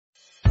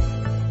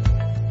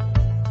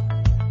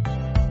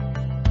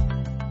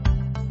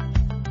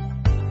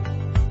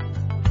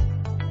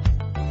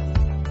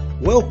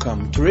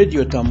Welcome to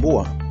Radio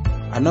Tambua,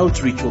 an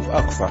outreach of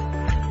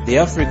ACFA, the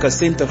Africa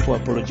Center for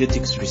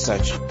Apologetics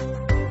Research.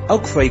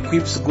 ACFA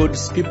equips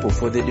God's people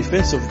for the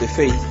defense of the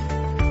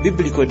faith,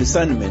 biblical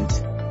discernment,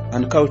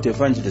 and cult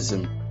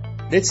evangelism.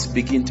 Let's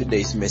begin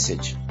today's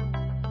message.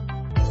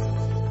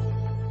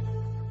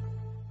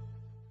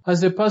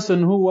 As a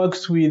person who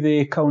works with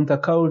a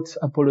counter-cult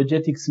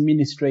apologetics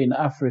ministry in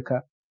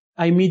Africa,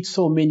 I meet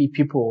so many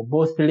people,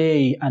 both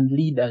lay and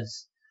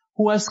leaders,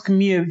 who ask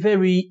me a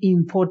very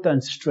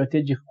important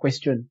strategic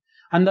question.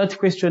 And that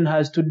question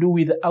has to do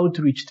with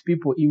outreach to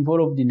people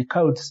involved in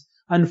cults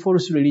and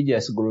false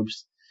religious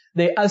groups.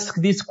 They ask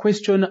this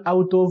question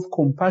out of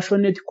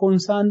compassionate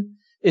concern,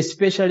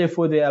 especially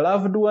for their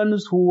loved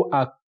ones who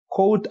are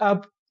caught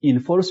up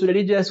in false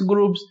religious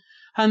groups.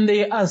 And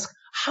they ask,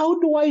 how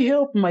do I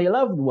help my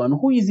loved one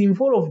who is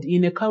involved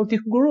in a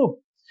cultic group?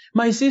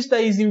 My sister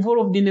is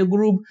involved in a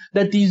group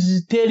that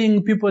is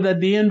telling people that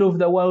the end of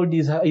the world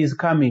is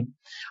coming.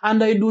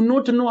 And I do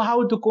not know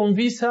how to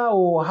convince her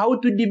or how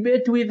to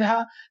debate with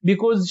her,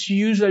 because she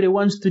usually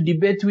wants to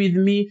debate with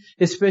me,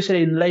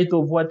 especially in light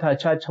of what her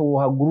church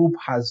or her group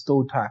has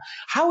taught her.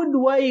 How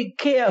do I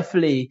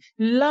carefully,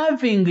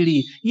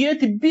 lovingly, yet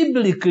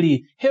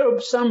biblically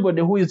help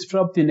somebody who is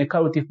trapped in a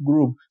cultic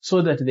group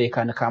so that they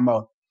can come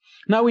out?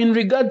 Now, in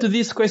regard to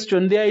this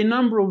question, there are a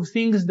number of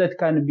things that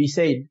can be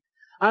said.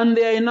 And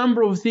there are a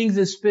number of things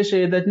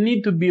especially that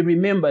need to be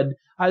remembered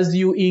as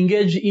you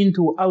engage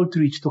into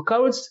outreach to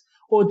cults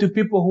or to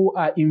people who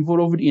are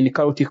involved in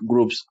cultic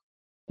groups.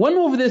 One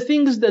of the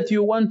things that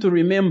you want to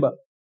remember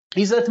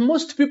is that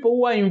most people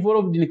who are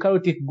involved in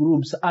cultic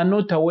groups are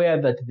not aware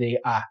that they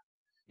are.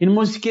 In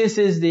most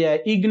cases, they are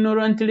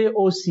ignorantly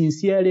or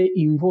sincerely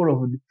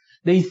involved.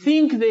 They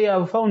think they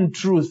have found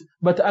truth,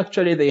 but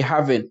actually they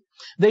haven't.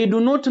 They do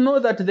not know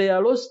that they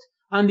are lost,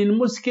 and in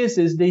most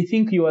cases, they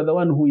think you are the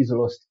one who is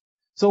lost.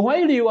 So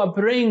while you are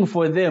praying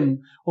for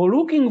them or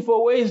looking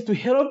for ways to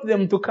help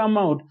them to come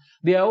out,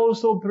 they are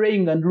also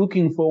praying and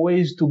looking for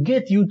ways to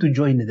get you to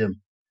join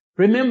them.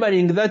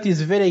 Remembering that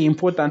is very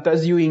important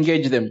as you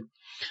engage them.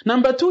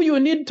 Number two, you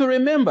need to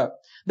remember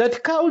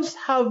that cults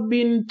have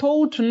been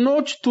taught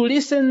not to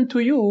listen to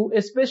you,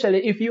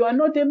 especially if you are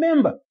not a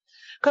member.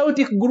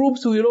 Cultic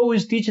groups will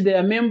always teach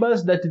their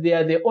members that they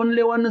are the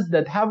only ones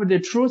that have the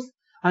truth,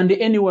 and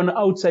anyone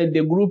outside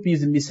the group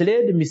is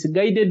misled,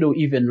 misguided, or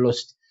even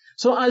lost.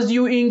 So as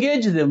you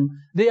engage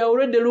them, they are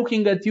already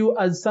looking at you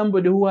as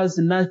somebody who has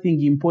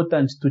nothing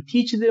important to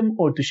teach them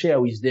or to share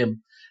with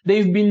them.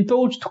 They've been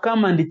told to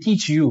come and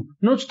teach you,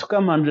 not to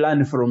come and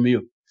learn from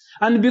you.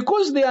 And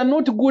because they are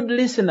not good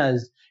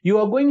listeners, you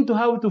are going to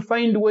have to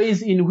find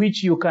ways in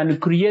which you can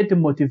create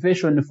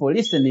motivation for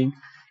listening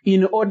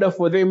in order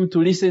for them to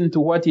listen to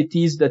what it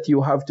is that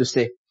you have to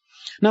say.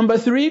 Number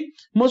three,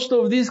 most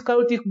of these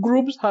cultic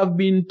groups have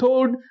been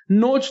told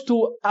not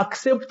to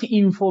accept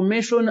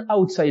information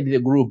outside the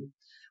group.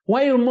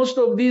 While most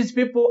of these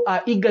people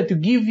are eager to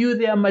give you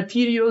their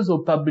materials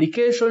or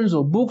publications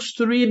or books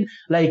to read,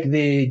 like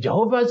the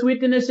Jehovah's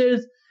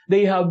Witnesses,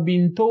 they have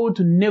been told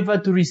never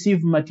to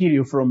receive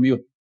material from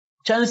you.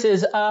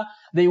 Chances are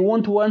they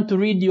won't want to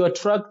read your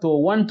tract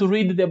or want to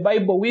read the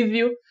Bible with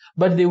you,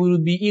 but they will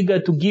be eager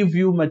to give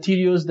you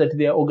materials that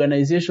their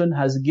organization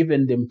has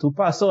given them to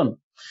pass on.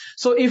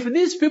 So if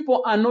these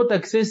people are not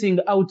accessing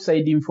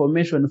outside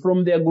information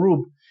from their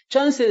group,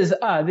 chances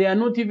are they are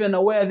not even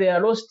aware they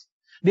are lost.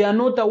 They are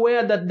not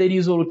aware that there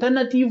is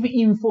alternative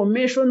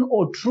information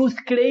or truth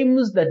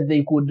claims that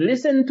they could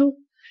listen to.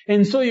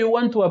 And so you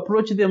want to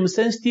approach them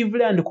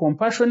sensitively and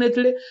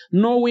compassionately,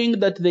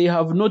 knowing that they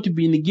have not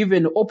been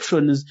given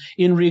options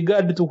in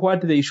regard to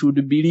what they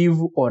should believe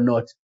or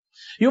not.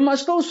 You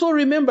must also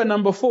remember,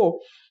 number four,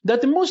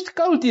 that most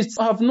cultists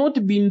have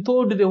not been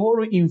told the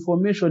whole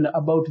information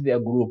about their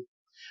group.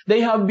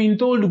 They have been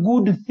told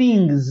good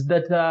things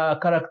that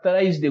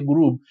characterize the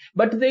group,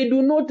 but they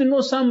do not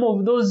know some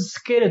of those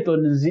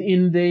skeletons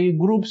in the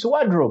group's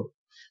wardrobe.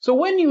 So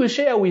when you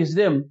share with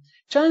them,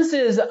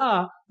 chances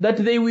are that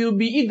they will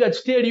be eager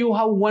to tell you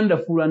how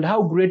wonderful and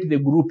how great the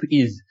group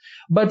is,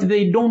 but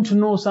they don't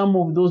know some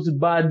of those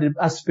bad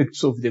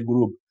aspects of the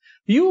group.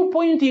 You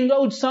pointing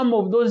out some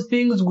of those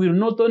things will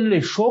not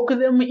only shock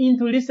them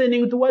into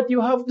listening to what you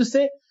have to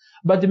say,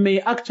 but may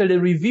actually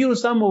reveal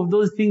some of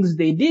those things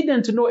they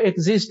didn't know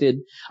existed,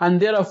 and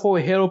therefore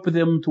help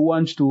them to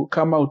want to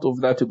come out of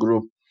that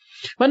group.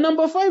 But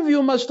number five,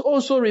 you must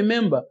also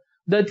remember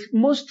that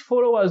most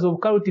followers of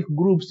cultic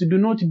groups do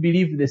not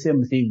believe the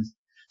same things.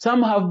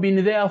 Some have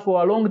been there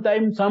for a long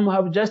time, some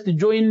have just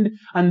joined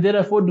and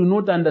therefore do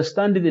not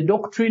understand the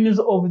doctrines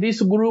of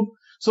this group.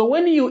 So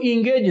when you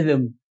engage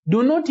them,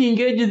 do not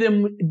engage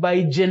them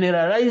by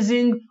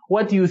generalizing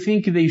what you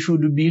think they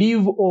should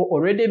believe or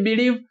already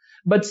believe,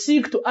 but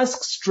seek to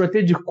ask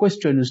strategic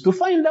questions to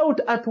find out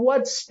at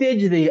what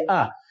stage they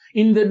are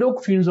in the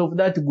doctrines of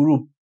that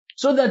group,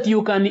 so that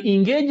you can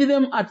engage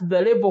them at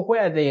the level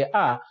where they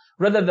are,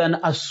 rather than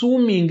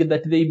assuming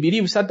that they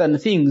believe certain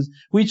things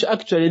which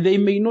actually they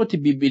may not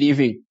be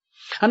believing.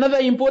 Another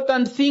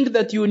important thing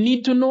that you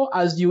need to know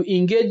as you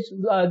engage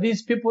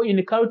these people in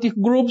cultic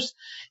groups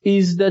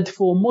is that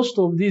for most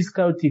of these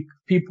cultic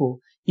people,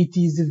 it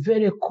is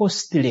very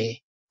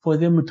costly for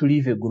them to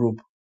leave a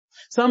group.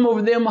 Some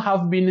of them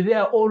have been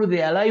there all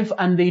their life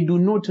and they do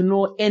not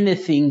know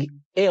anything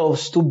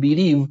else to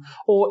believe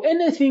or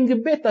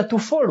anything better to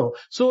follow.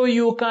 So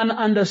you can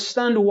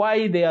understand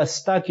why they are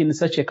stuck in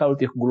such a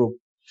cultic group.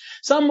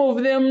 Some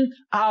of them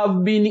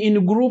have been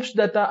in groups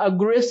that are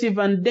aggressive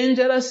and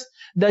dangerous,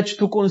 that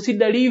to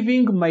consider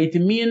leaving might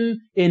mean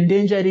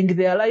endangering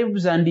their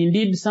lives, and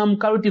indeed some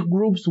cultic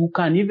groups who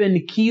can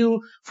even kill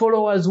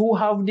followers who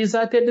have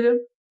deserted them.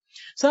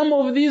 Some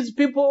of these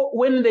people,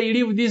 when they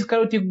leave these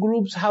cultic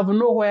groups, have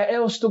nowhere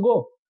else to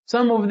go.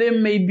 Some of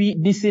them may be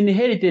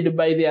disinherited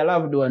by their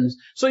loved ones.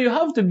 So you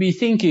have to be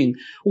thinking,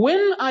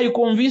 when I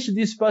convince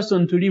this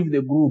person to leave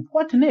the group,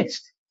 what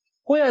next?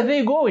 Where are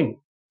they going?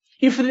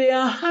 If they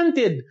are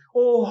hunted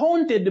or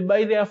haunted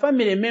by their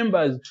family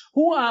members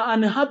who are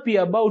unhappy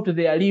about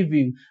their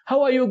living,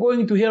 how are you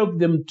going to help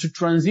them to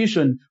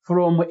transition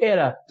from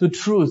error to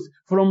truth,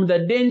 from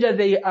the danger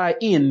they are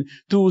in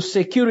to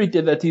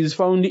security that is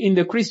found in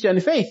the Christian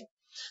faith?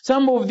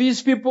 Some of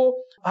these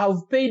people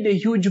have paid a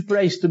huge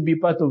price to be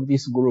part of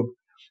this group.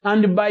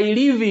 And by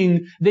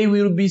leaving, they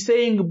will be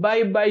saying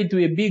bye-bye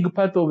to a big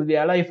part of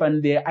their life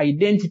and their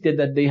identity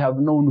that they have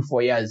known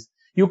for years.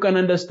 You can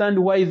understand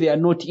why they are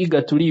not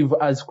eager to leave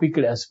as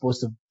quickly as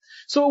possible.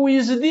 So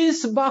with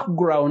this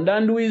background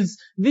and with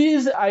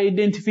these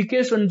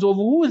identifications of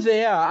who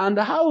they are and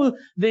how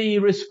they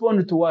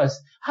respond to us,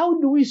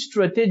 how do we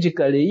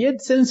strategically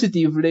yet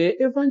sensitively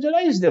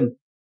evangelize them?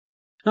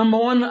 Number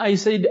one, I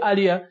said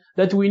earlier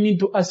that we need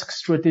to ask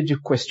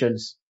strategic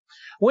questions.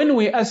 When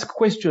we ask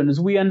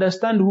questions, we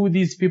understand who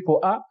these people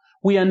are.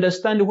 We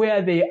understand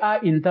where they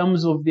are in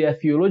terms of their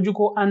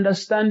theological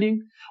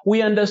understanding.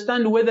 We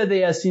understand whether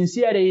they are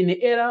sincerely in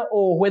error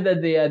or whether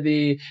they are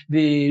the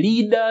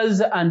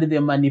leaders and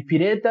the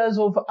manipulators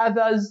of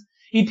others.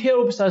 It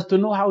helps us to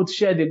know how to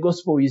share the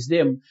gospel with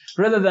them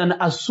rather than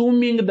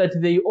assuming that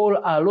they all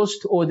are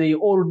lost or they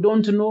all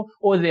don't know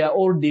or they are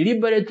all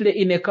deliberately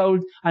in a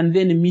cult and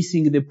then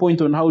missing the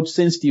point on how to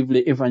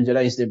sensitively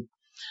evangelize them.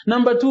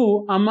 Number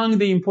two, among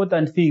the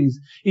important things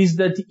is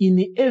that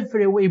in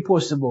every way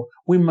possible,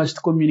 we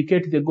must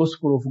communicate the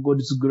gospel of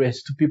God's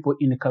grace to people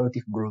in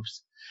cultic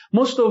groups.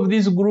 Most of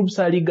these groups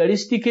are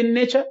legalistic in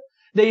nature.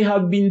 They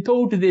have been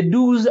taught the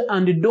do's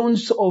and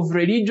don'ts of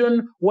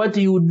religion, what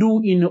you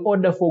do in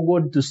order for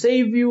God to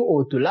save you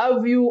or to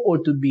love you or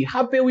to be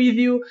happy with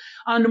you.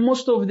 And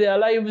most of their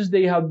lives,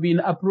 they have been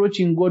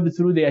approaching God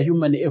through their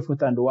human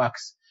effort and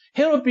works,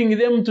 helping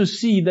them to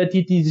see that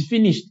it is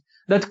finished,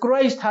 that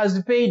Christ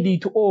has paid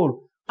it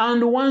all,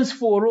 and once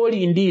for all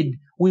indeed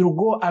will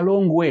go a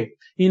long way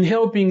in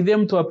helping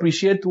them to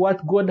appreciate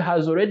what God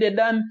has already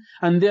done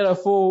and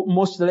therefore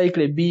most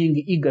likely being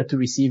eager to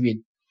receive it.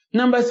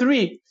 Number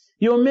three,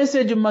 your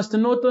message must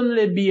not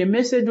only be a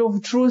message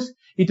of truth,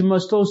 it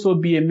must also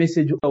be a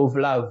message of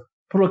love,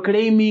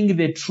 proclaiming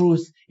the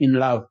truth in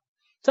love.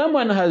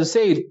 Someone has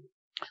said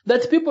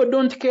that people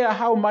don't care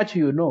how much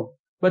you know,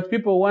 but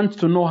people want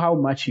to know how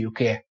much you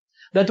care.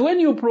 That when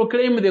you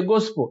proclaim the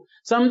gospel,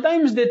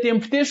 sometimes the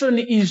temptation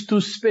is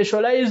to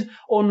specialize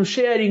on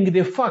sharing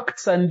the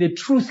facts and the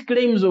truth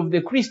claims of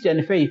the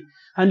Christian faith,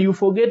 and you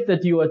forget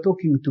that you are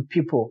talking to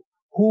people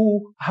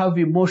who have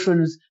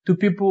emotions, to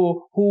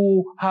people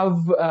who have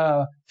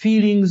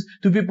feelings,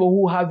 to people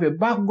who have a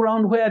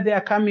background where they are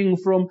coming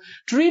from,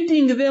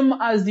 treating them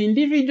as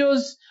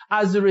individuals,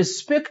 as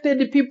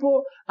respected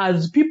people,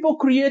 as people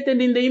created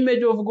in the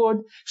image of God,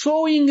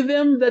 showing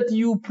them that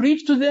you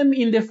preach to them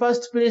in the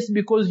first place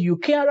because you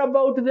care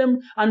about them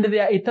and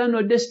their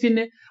eternal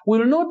destiny,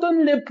 will not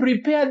only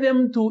prepare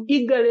them to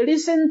eagerly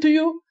listen to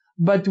you,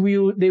 but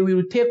they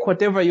will take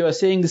whatever you are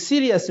saying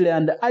seriously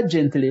and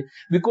urgently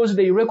because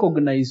they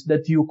recognize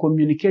that you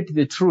communicate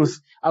the truth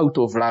out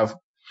of love.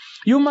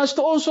 You must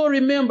also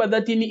remember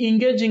that in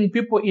engaging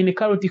people in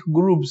cultic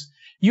groups,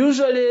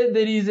 usually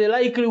there is a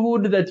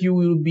likelihood that you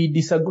will be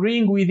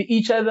disagreeing with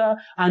each other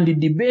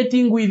and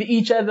debating with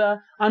each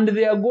other, and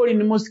their goal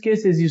in most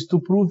cases is to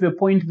prove a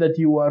point that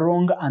you are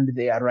wrong and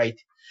they are right.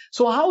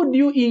 So how do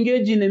you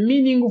engage in a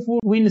meaningful,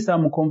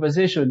 winsome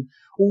conversation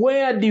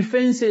where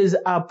defenses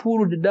are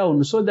pulled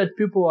down so that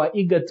people are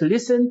eager to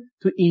listen,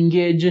 to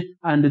engage,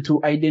 and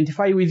to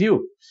identify with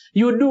you?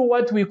 You do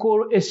what we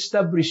call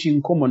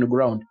establishing common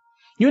ground.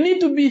 You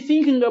need to be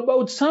thinking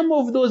about some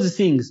of those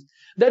things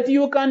that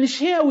you can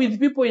share with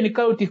people in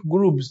cultic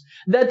groups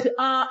that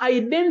are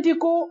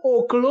identical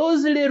or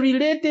closely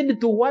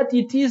related to what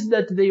it is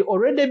that they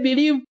already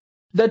believe,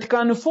 that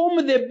can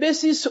form the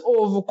basis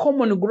of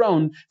common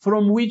ground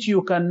from which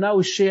you can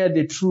now share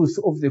the truth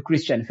of the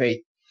Christian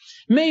faith.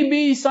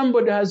 Maybe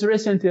somebody has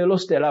recently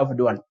lost a loved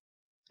one.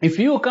 If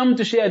you come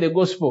to share the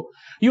gospel,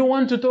 you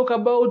want to talk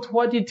about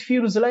what it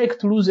feels like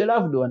to lose a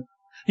loved one.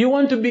 You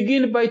want to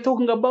begin by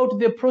talking about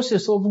the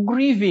process of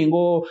grieving,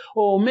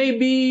 or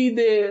maybe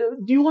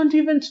you want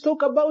even to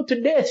talk about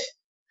death.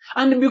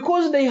 And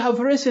because they have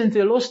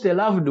recently lost a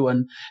loved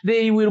one,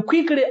 they will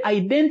quickly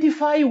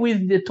identify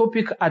with the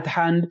topic at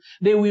hand.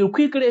 They will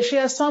quickly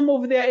share some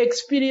of their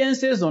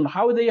experiences on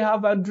how they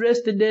have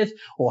addressed death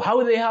or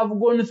how they have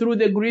gone through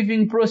the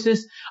grieving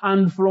process.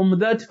 And from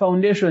that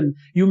foundation,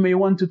 you may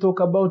want to talk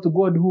about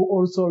God who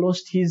also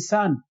lost his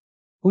son.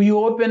 You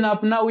open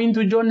up now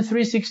into John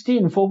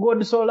 3:16. For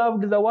God so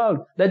loved the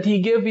world that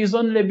he gave his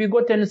only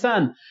begotten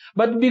son.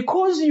 But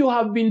because you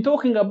have been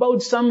talking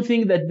about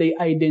something that they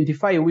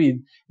identify with,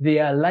 they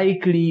are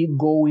likely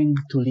going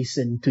to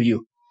listen to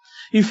you.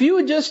 If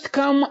you just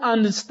come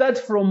and start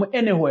from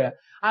anywhere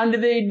and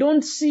they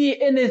don't see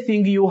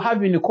anything you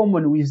have in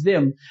common with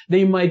them,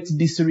 they might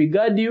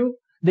disregard you.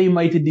 They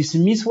might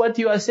dismiss what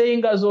you are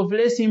saying as of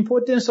less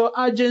importance or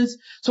urgency.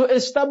 So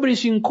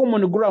establishing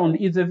common ground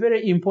is a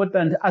very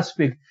important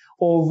aspect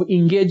of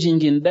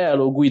engaging in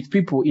dialogue with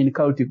people in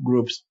cultic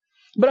groups.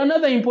 But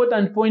another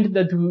important point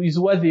that is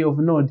worthy of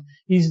note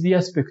is the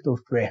aspect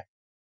of prayer.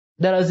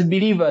 That as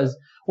believers,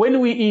 when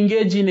we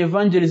engage in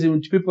evangelism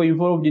with people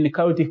involved in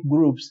cultic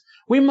groups,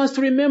 we must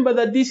remember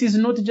that this is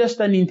not just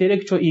an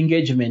intellectual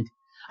engagement.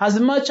 As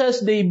much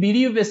as they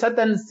believe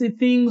certain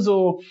things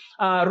or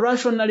are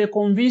rationally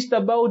convinced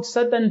about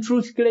certain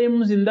truth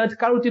claims in that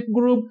cultic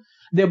group,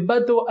 the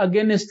battle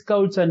against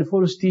cults and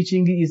false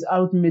teaching is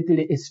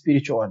ultimately a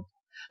spiritual one.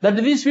 That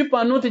these people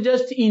are not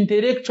just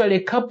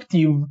intellectually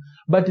captive,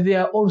 but they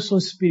are also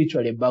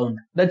spiritually bound.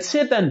 That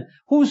Satan,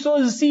 who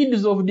sows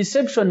seeds of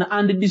deception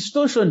and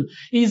distortion,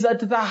 is at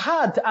the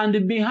heart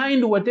and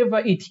behind whatever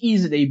it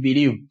is they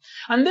believe.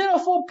 And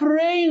therefore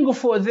praying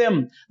for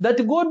them,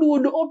 that God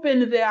would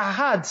open their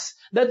hearts,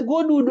 that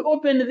God would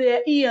open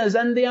their ears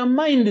and their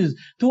minds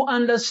to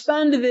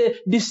understand the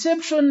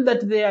deception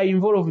that they are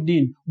involved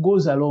in,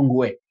 goes a long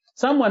way.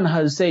 Someone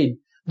has said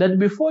that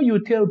before you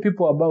tell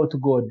people about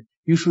God,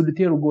 you should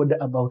tell God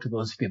about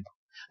those people.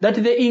 That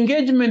the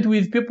engagement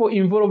with people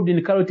involved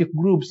in cultic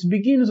groups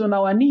begins on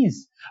our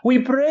knees. We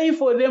pray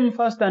for them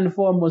first and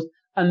foremost,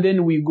 and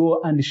then we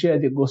go and share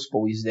the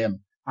gospel with them.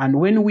 And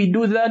when we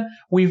do that,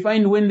 we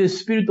find when the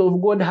Spirit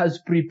of God has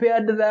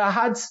prepared their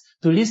hearts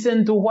to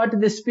listen to what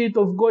the Spirit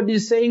of God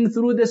is saying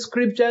through the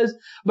scriptures,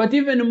 but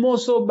even more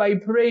so by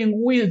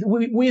praying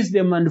with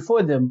them and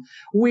for them,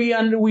 we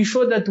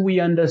show that we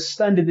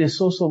understand the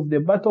source of the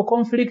battle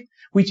conflict,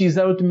 which is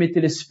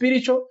ultimately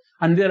spiritual,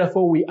 and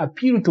therefore we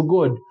appeal to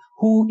God,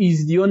 who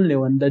is the only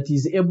one that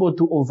is able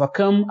to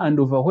overcome and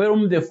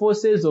overwhelm the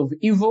forces of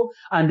evil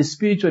and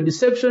spiritual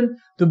deception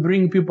to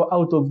bring people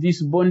out of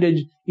this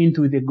bondage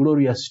into the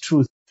glorious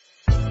truth.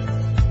 To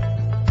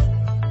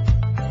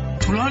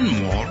learn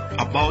more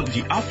about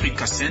the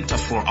Africa Center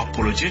for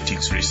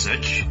Apologetics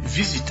Research,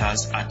 visit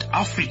us at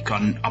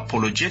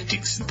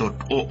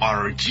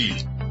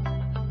africanapologetics.org.